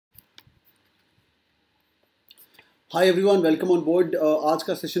Hi everyone, welcome on board. आज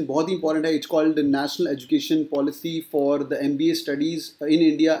का session बहुत ही इंपॉर्टेंट है। It's called national education policy for the MBA studies in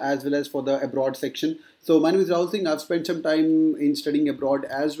India as well as for the abroad section. So my name is Rahul Singh. I've spent some time in studying abroad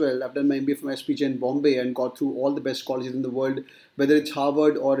as well. I've done my MBA from SPJain Bombay and got through all the best colleges in the world, whether it's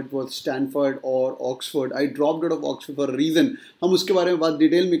Harvard or it was Stanford or Oxford. I dropped out of Oxford for a reason. हम उसके बारे में बात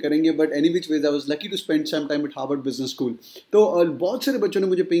detail में करेंगे, but any which ways I was lucky to spend some time at Harvard Business School. तो बहुत सारे बच्चों ने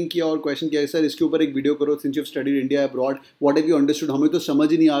मुझे पिंग किया और क्वेश्चन किया, सर इसके ऊपर एक वीडियो करो, since you have studied India abroad, what have you understood. हमें तो समझ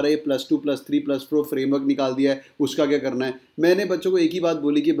ही नहीं आ रहा है, +2 +3 +4 फ्रेमवर्क निकाल दिया है, उसका क्या करना है. मैंने बच्चों को एक ही बात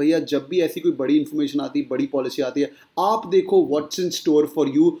बोली कि भैया जब भी ऐसी कोई बड़ी इन्फॉर्मेशन आती है, बड़ी पॉलिसी आती है, आप देखो what's in store for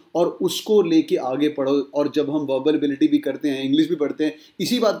you और उसको लेके आगे पढ़ो. और जब हम वर्बल एबिलिटी भी करते हैं, इंग्लिश भी पढ़ते हैं,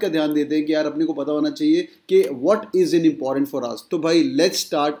 इसी बात का ध्यान देते हैं कि यार अपने को पता होना चाहिए कि what is in important for us. तो भाई let's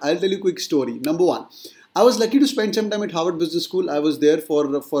start. I will tell you quick story. Number 1, I was lucky to spend some time at Harvard Business School. I was there for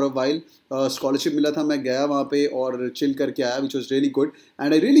a while. Scholarship मिला था, मैं गया वहाँ पे और chill करके आया, which was really good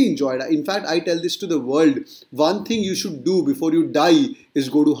and I really enjoyed. In fact, I tell this to the world. One thing you should do before you die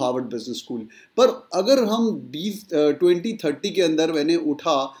is go to Harvard Business School. पर अगर हम 20-30 के अंदर मैंने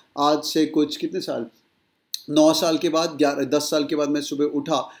उठा, आज से कुछ कितने साल, 9 साल के बाद, 10 साल के बाद मैं सुबह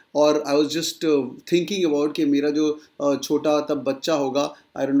उठा और I was just thinking about कि मेरा जो छोटा तब बच्चा होगा,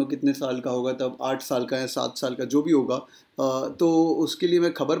 आई डोंट नो कितने साल का होगा तब, 8 साल का या 7 साल का जो भी होगा, तो उसके लिए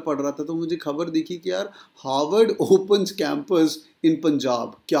मैं खबर पढ़ रहा था. तो मुझे खबर दिखी कि यार हार्वर्ड ओपन्स कैंपस इन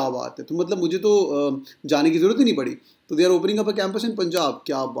पंजाब. क्या बात है. तो मतलब मुझे तो जाने की ज़रूरत ही नहीं पड़ी. तो they are opening up a campus इन पंजाब.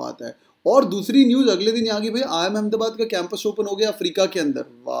 क्या बात है. और दूसरी न्यूज़ अगले दिन आ गई, भाई IIM अहमदाबाद का कैंपस ओपन हो गया अफ्रीका के अंदर.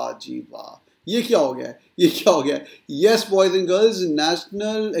 वाह जी वाह, ये क्या हो गया है, ये क्या हो गया है. Yes boys and girls,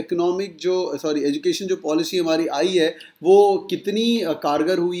 national economic education जो पॉलिसी हमारी आई है वो कितनी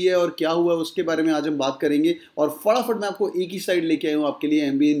कारगर हुई है और क्या हुआ है उसके बारे में आज हम बात करेंगे. और फटाफट मैं आपको एक ही स्लाइड लेके आया हूँ आपके लिए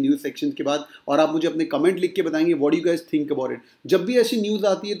MBA न्यूज़ सेक्शन के बाद, और आप मुझे अपने कमेंट लिख के बताएंगे what you guys think about it. जब भी ऐसी न्यूज़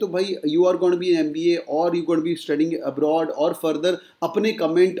आती है तो भाई you are going to be in MBA और you going to be studying abroad और फर्दर, अपने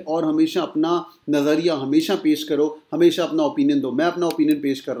कमेंट और हमेशा अपना नज़रिया हमेशा पेश करो, हमेशा अपना ओपिनियन दो. मैं अपना ओपिनियन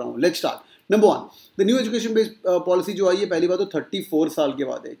पेश कर रहा हूँ. Let's start. Number 1, the new education based policy जो आई है, पहली बात तो 34 साल के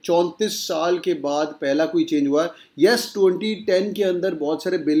बाद है. 34 साल के बाद पहला कोई चेंज हुआ है. यस, 2010 के अंदर बहुत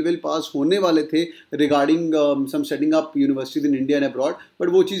सारे बिल पास होने वाले थे regarding some setting up universities in India and abroad, but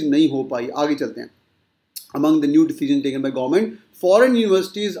वो चीज़ नहीं हो पाई. आगे चलते हैं. Among the new decisions taken by government, foreign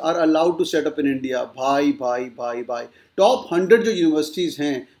universities are allowed to set up in India. भाई भाई भाई भाई, टॉप 100 जो यूनिवर्सिटीज़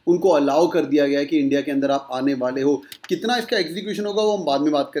हैं उनको अलाउ कर दिया गया है कि इंडिया के अंदर आप आने वाले हो. कितना इसका एग्जीक्यूशन होगा वो हम बाद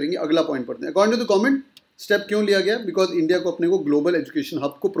में बात करेंगे. अगला पॉइंट पढ़ते हैं. According to the government, step क्यों लिया गया? बिकॉज इंडिया को अपने को ग्लोबल एजुकेशन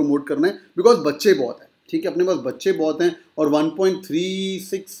हब को प्रमोट करना है. बिकॉज बच्चे बहुत हैं, ठीक है, अपने पास बच्चे बहुत हैं और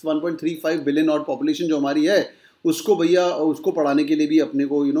 1.35 बिलियन और पॉपुलेशन जो हमारी है उसको भैया उसको पढ़ाने के लिए भी अपने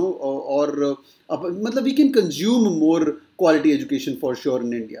को और मतलब we can consume more quality education for sure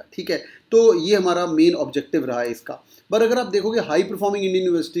in India. ठीक है, तो ये हमारा मेन ऑब्जेक्टिव रहा है इसका. पर अगर आप देखोगे हाई परफॉर्मिंग इंडियन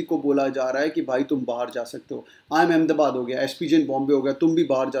यूनिवर्सिटी को बोला जा रहा है कि भाई तुम बाहर जा सकते हो. IIM अहमदाबाद हो गया, SPJain बॉम्बे हो गया, तुम भी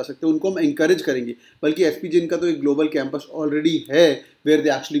बाहर जा सकते हो. उनको हम encourage करेंगे. बल्कि SPJain का तो एक ग्लोबल कैंपस ऑलरेडी है where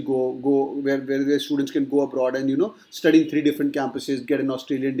they actually where the students can go abroad and study in 3 different campuses, get an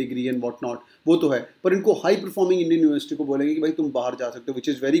Australian degree and what not. वो तो है. पर इनको हाई परफॉर्मिंग इंडियन यूनिवर्सिटी को बोलेंगे कि भाई तुम बाहर जा सकते हो, विच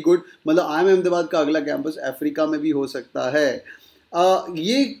इज़ वेरी गुड. मतलब IIM अहमदाबाद का अगला कैंपस अफ्रीका में भी हो सकता है.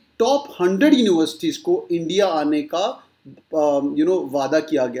 ये टॉप 100 यूनिवर्सिटीज़ को इंडिया आने का वादा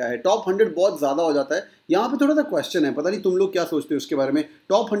किया गया है. टॉप 100 बहुत ज़्यादा हो जाता है. यहाँ पे थोड़ा सा क्वेश्चन है, पता नहीं तुम लोग क्या सोचते हो उसके बारे में.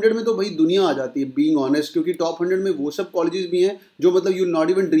 टॉप 100 में तो भाई दुनिया आ जाती है, बीइंग ऑनेस्ट, क्योंकि टॉप 100 में वो सब कॉलेजेस भी हैं जो मतलब you not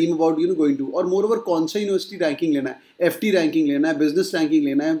even dream about going to. और मोर ओवर कौन सा यूनिवर्सिटी रैंकिंग लेना है, FT रैंकिंग लेना है, बिजनेस रैंकिंग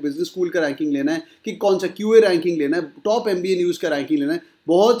लेना है, बिजनेस स्कूल का रैंकिंग लेना है, कि कौन सा QA रैंकिंग लेना है, टॉप MBA न्यूज़ का रैंकिंग लेना है.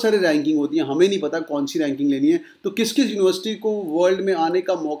 बहुत सारे रैंकिंग होती है, हमें नहीं पता कौन सी रैंकिंग लेनी है. तो किस किस यूनिवर्सिटी को वर्ल्ड में आने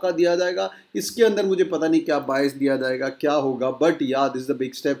का मौका दिया जाएगा, इसके अंदर मुझे पता नहीं क्या बायस दिया जाएगा, क्या होगा. बट या this is the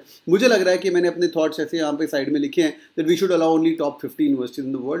big step. मुझे लग रहा है कि मैंने अपने थॉट्स ऐसे यहाँ पे साइड में लिखे हैं that we should allow only top 50 universities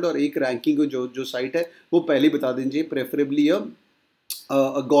in the world. और एक रैंकिंग को जो साइट है वो पहले बता दीजिए, प्रेफरेबली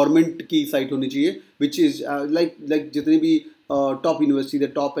गवर्नमेंट की साइट होनी चाहिए, विच इज़ लाइक जितनी भी top university,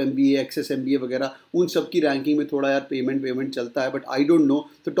 top MBA, access MBA वगैरह, उन सब की रैंकिंग में थोड़ा यार पेमेंट चलता है. बट आई डोंट नो,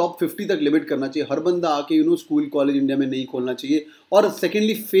 तो टॉप 50 तक लिमिट करना चाहिए. हर बंदा आके स्कूल कॉलेज इंडिया में नहीं खोलना चाहिए. और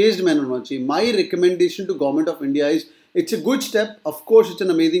सेकेंडली फेज्ड मैनर होना चाहिए. My recommendation to government of India is, it's a good step, of course it's an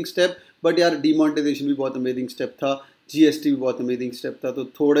amazing step, but यार डिमोनेटाइजेशन भी बहुत अमेजिंग स्टेप था, GST भी बहुत अमेजिंग स्टेप था. तो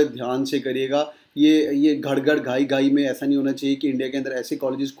थोड़े ध्यान से करिएगा. ये घड़ घाई में ऐसा नहीं होना चाहिए कि इंडिया के अंदर ऐसे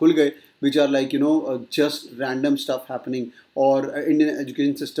कॉलेजेस खुल गए which are like just random stuff happening. और इंडियन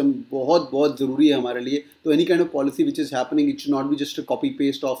एजुकेशन सिस्टम बहुत बहुत ज़रूरी है हमारे लिए. तो any kind of policy which is happening, it should not be just a copy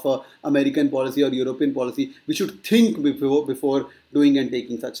paste of American policy और European policy. We should think before doing and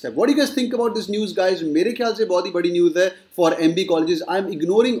taking such step. What do you guys think about this news, guys? मेरे ख्याल से बहुत ही बड़ी news है for MB colleges. I am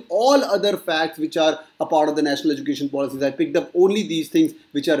ignoring all other facts which are a part of the national education policies. I picked up only these things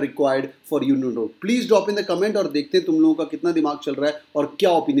which are required for you to know. Please drop in the comment और देखते हैं तुम लोगों का कितना दिमाग चल रहा है और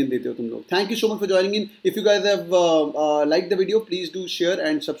क्या ओपिनियन देते हो तुम लोग. Thank you so much for joining in. If you guys have liked the video, please do share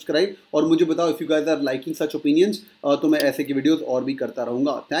and subscribe. और मुझे बताओ if you guys are liking such opinions, तो मैं ऐसे की वीडियोस और भी करता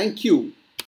रहूँगा. Thank you.